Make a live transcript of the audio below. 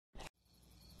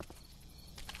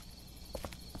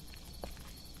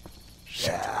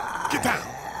Shit. Get down.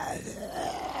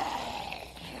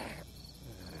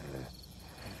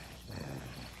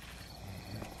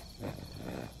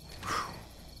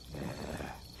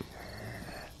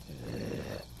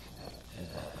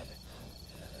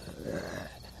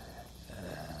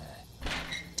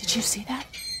 Did you see that?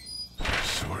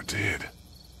 Sure did.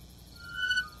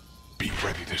 Be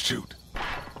ready to shoot.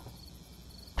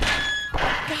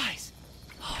 Guys!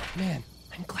 Oh, man,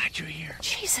 I'm glad you're here.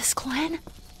 Jesus, Glenn.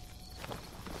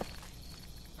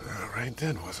 Right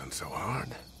then wasn't so hard.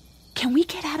 Can we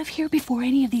get out of here before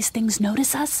any of these things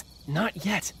notice us? Not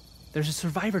yet. There's a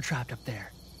survivor trapped up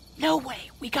there. No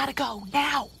way. We gotta go,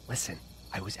 now. Listen,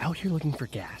 I was out here looking for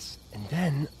gas, and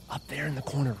then, up there in the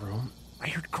corner room, I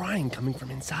heard crying coming from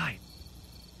inside.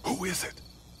 Who is it?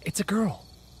 It's a girl.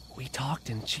 We talked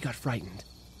and she got frightened.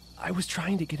 I was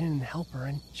trying to get in and help her,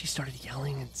 and she started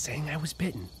yelling and saying I was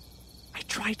bitten. I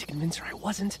tried to convince her I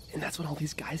wasn't, and that's when all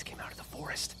these guys came out of the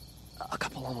forest. A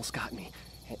couple almost got me,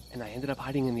 and I ended up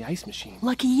hiding in the ice machine.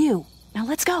 Lucky you. Now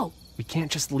let's go. We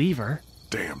can't just leave her.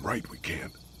 Damn right we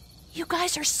can't. You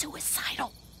guys are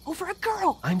suicidal. Over a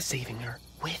girl. I'm saving her,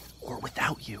 with or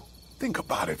without you. Think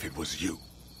about if it was you.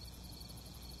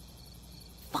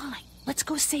 Fine. Let's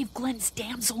go save Glenn's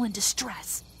damsel in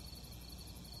distress.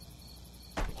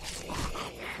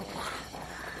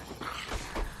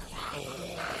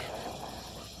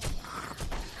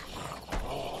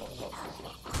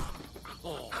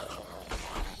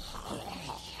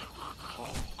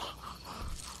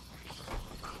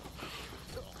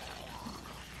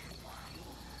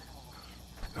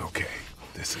 Okay,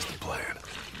 this is the plan.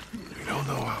 We don't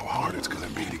know how hard it's gonna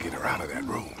be to get her out of that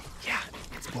room. Yeah,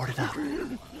 it's boarded up.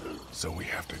 So we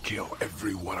have to kill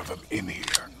every one of them in here.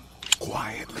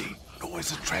 Quietly.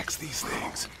 Noise attracts these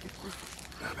things.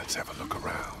 Now let's have a look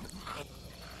around.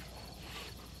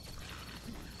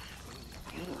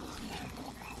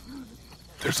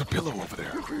 There's a pillow over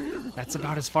there. That's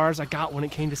about as far as I got when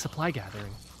it came to supply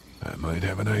gathering. I might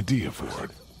have an idea for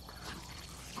it.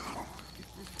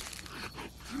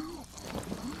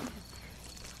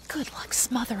 Good luck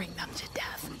smothering them to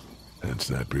death. That's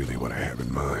not really what I have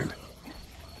in mind.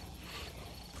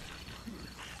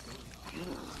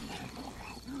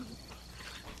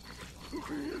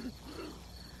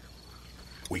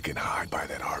 We can hide by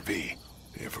that RV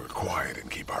if we're quiet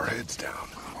and keep our heads down.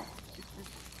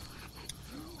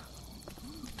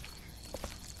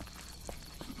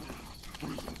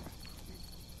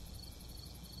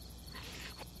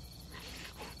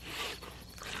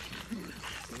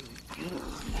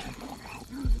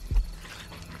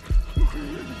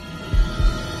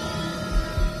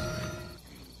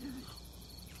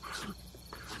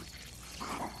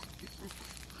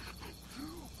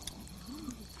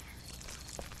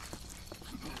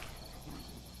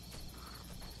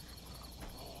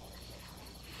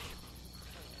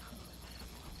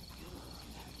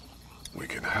 We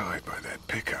can hide by that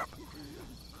pickup.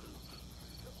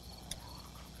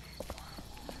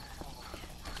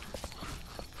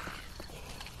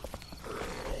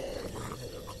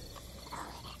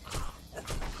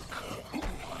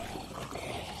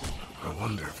 I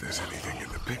wonder if there's anything in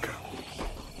the pickup.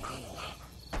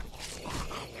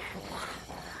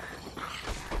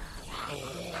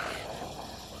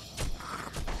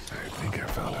 I think I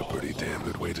found a pretty damn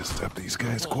good way to stop these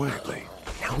guys quietly.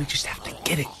 Now we just have to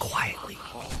get it quietly.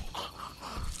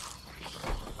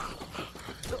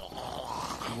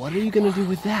 What are you gonna do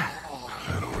with that?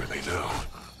 I don't really know.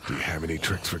 Do you have any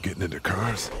tricks for getting into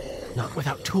cars? Not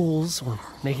without tools or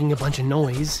making a bunch of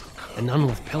noise, and none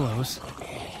with pillows.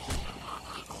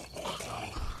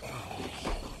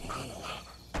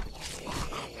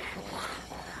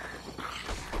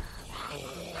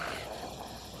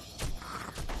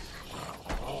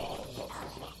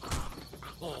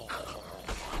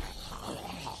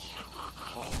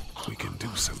 We can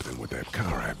do something with that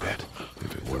car, I bet.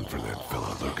 If it weren't for that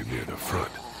fella lurking near the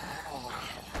front.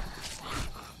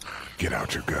 Get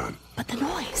out your gun. But the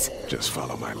noise. Just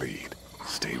follow my lead.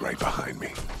 Stay right behind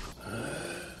me.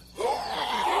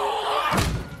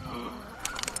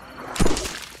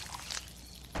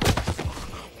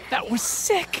 That was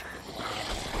sick!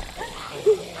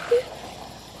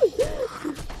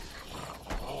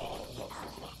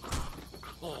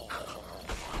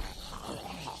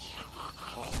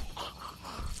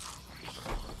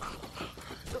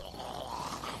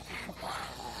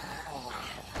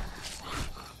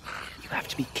 You have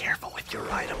to be careful with your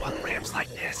ride up on ramps like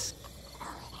this.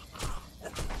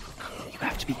 You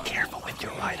have to be careful with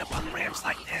your ride up on ramps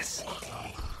like this.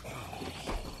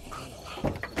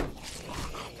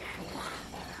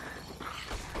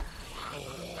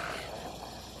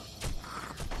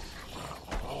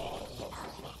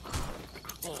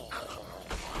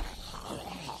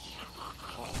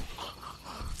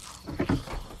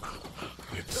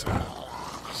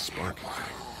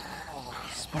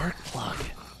 spark plug.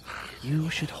 You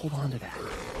should hold on to that.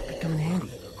 It'd come in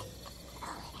handy.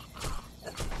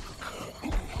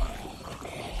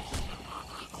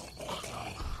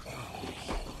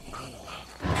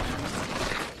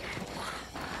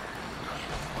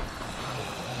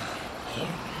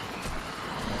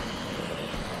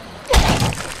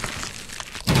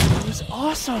 That was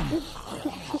awesome!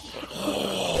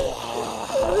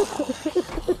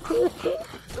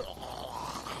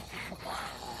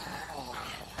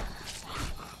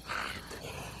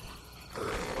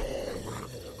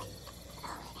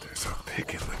 There's a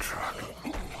pick in the truck.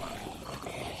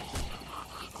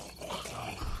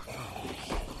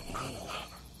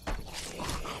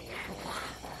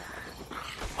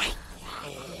 Wait.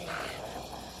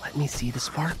 Let me see the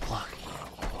spark plug.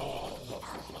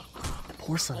 The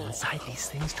porcelain inside these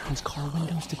things turns car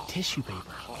windows to tissue paper.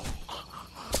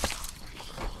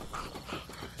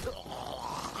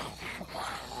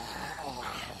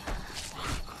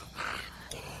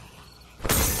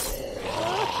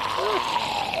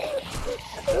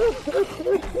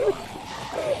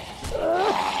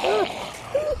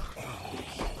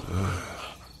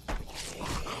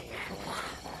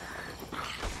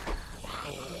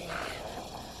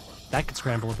 That could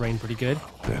scramble a brain pretty good.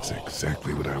 That's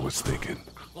exactly what I was thinking.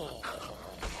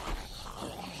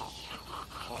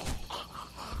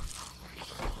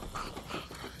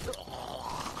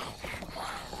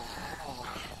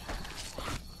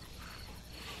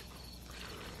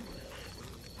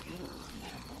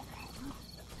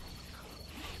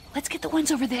 Let's get the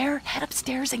ones over there, head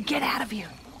upstairs, and get out of here.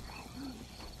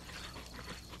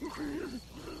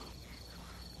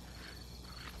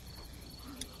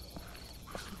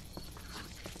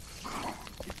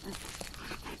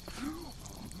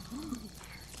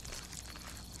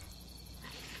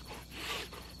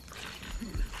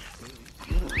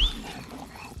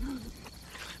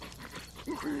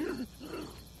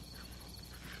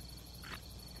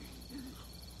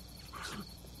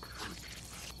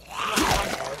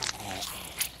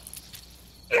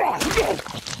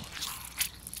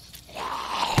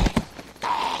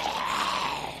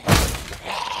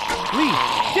 Lee,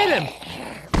 get him!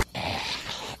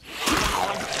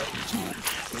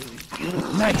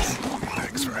 Nice.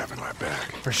 Thanks for having my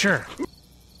back. For sure.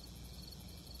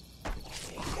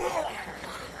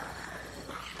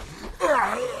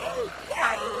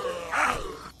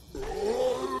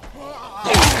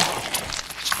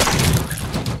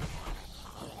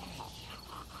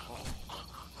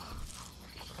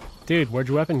 Dude, where'd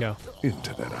your weapon go?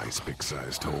 Into that ice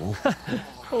pick-sized hole.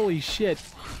 Holy shit.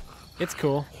 It's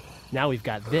cool. Now we've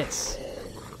got this.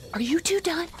 Are you two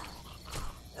done?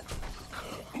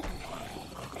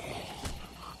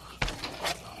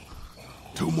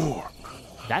 Two more.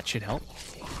 That should help.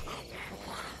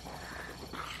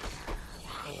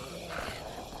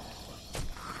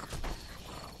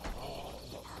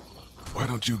 Why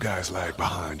don't you guys lag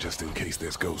behind just in case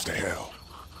this goes to hell?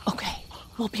 Okay,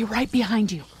 we'll be right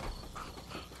behind you.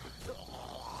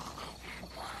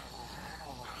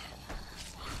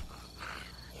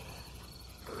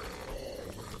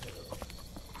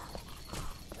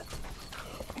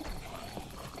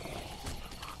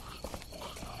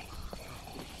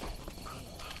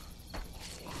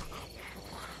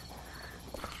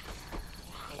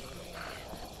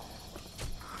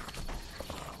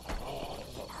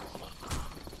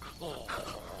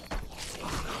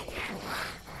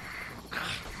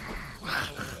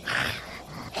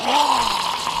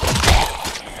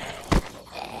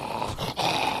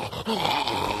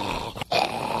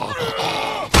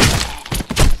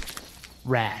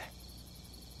 Rad.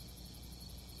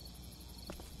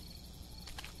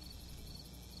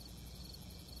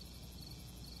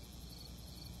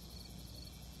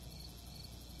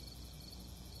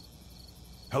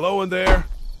 Hello in there.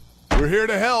 We're here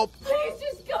to help. Please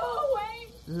just go away.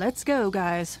 Let's go,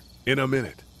 guys. In a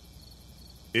minute.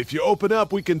 If you open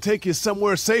up, we can take you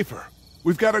somewhere safer.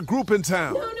 We've got a group in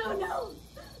town. No, no, no.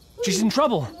 She's in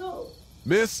trouble. No.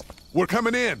 Miss, we're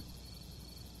coming in.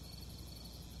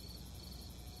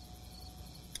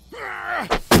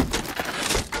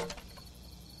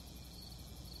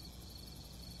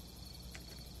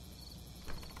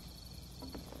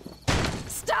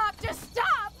 Stop, just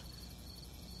stop.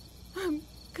 I'm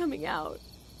coming out.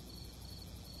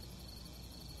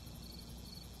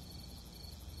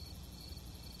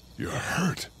 You're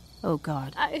hurt. Oh,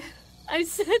 God. I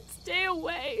said stay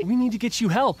away. We need to get you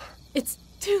help. It's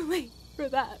too late for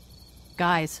that.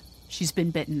 Guys, she's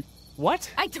been bitten.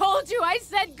 What? I told you, I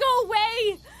said go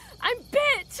away. I'm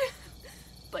bit.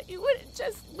 But you wouldn't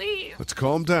just leave. Let's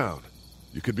calm down.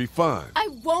 You could be fine. I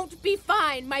won't be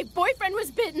fine. My boyfriend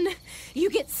was bitten. You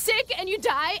get sick and you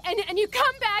die, and you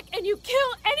come back and you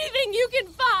kill anything you can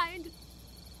find.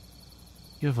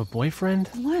 You have a boyfriend?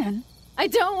 Len? I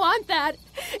don't want that.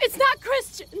 It's not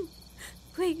Christian.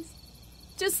 Please,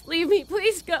 just leave me.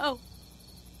 Please go.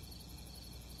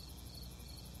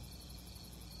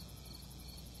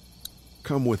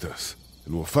 Come with us,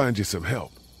 and we'll find you some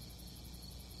help.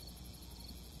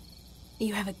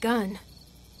 You have a gun.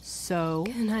 So?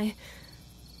 Can I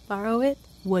borrow it?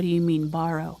 What do you mean,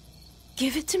 borrow?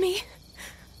 Give it to me.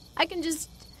 I can just,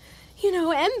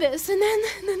 end this, and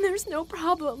then there's no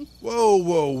problem. Whoa,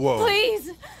 whoa, whoa.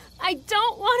 Please, I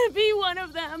don't want to be one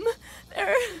of them.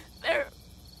 They're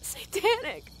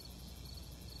satanic.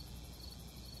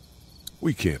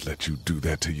 We can't let you do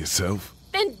that to yourself.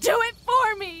 Then do it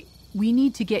for me. We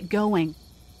need to get going.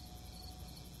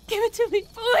 Give it to me,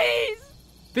 please.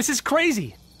 This is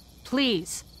crazy.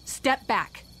 Please, step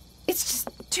back. It's just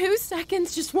 2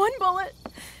 seconds, just one bullet,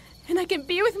 and I can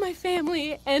be with my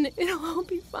family, and it'll all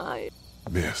be fine.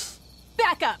 Miss.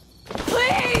 Back up,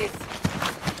 please!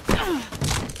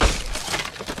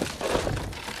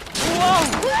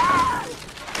 Whoa!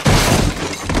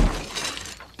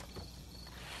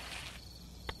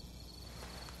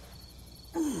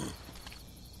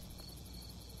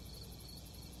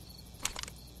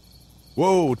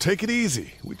 Whoa, take it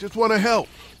easy. We just want to help.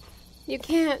 You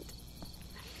can't.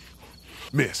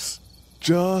 Miss,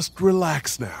 just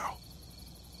relax now.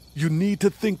 You need to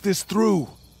think this through.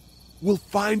 We'll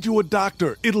find you a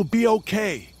doctor. It'll be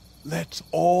okay. Let's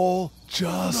all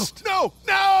just... No!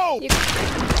 You...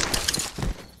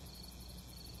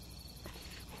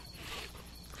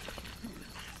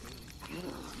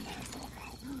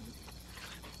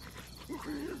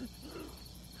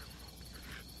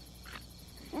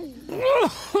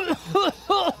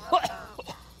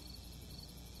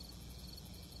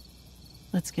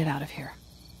 Let's get out of here.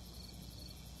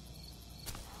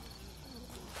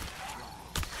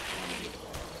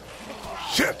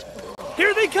 Shit!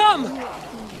 Here they come!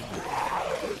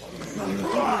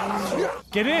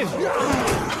 Get in!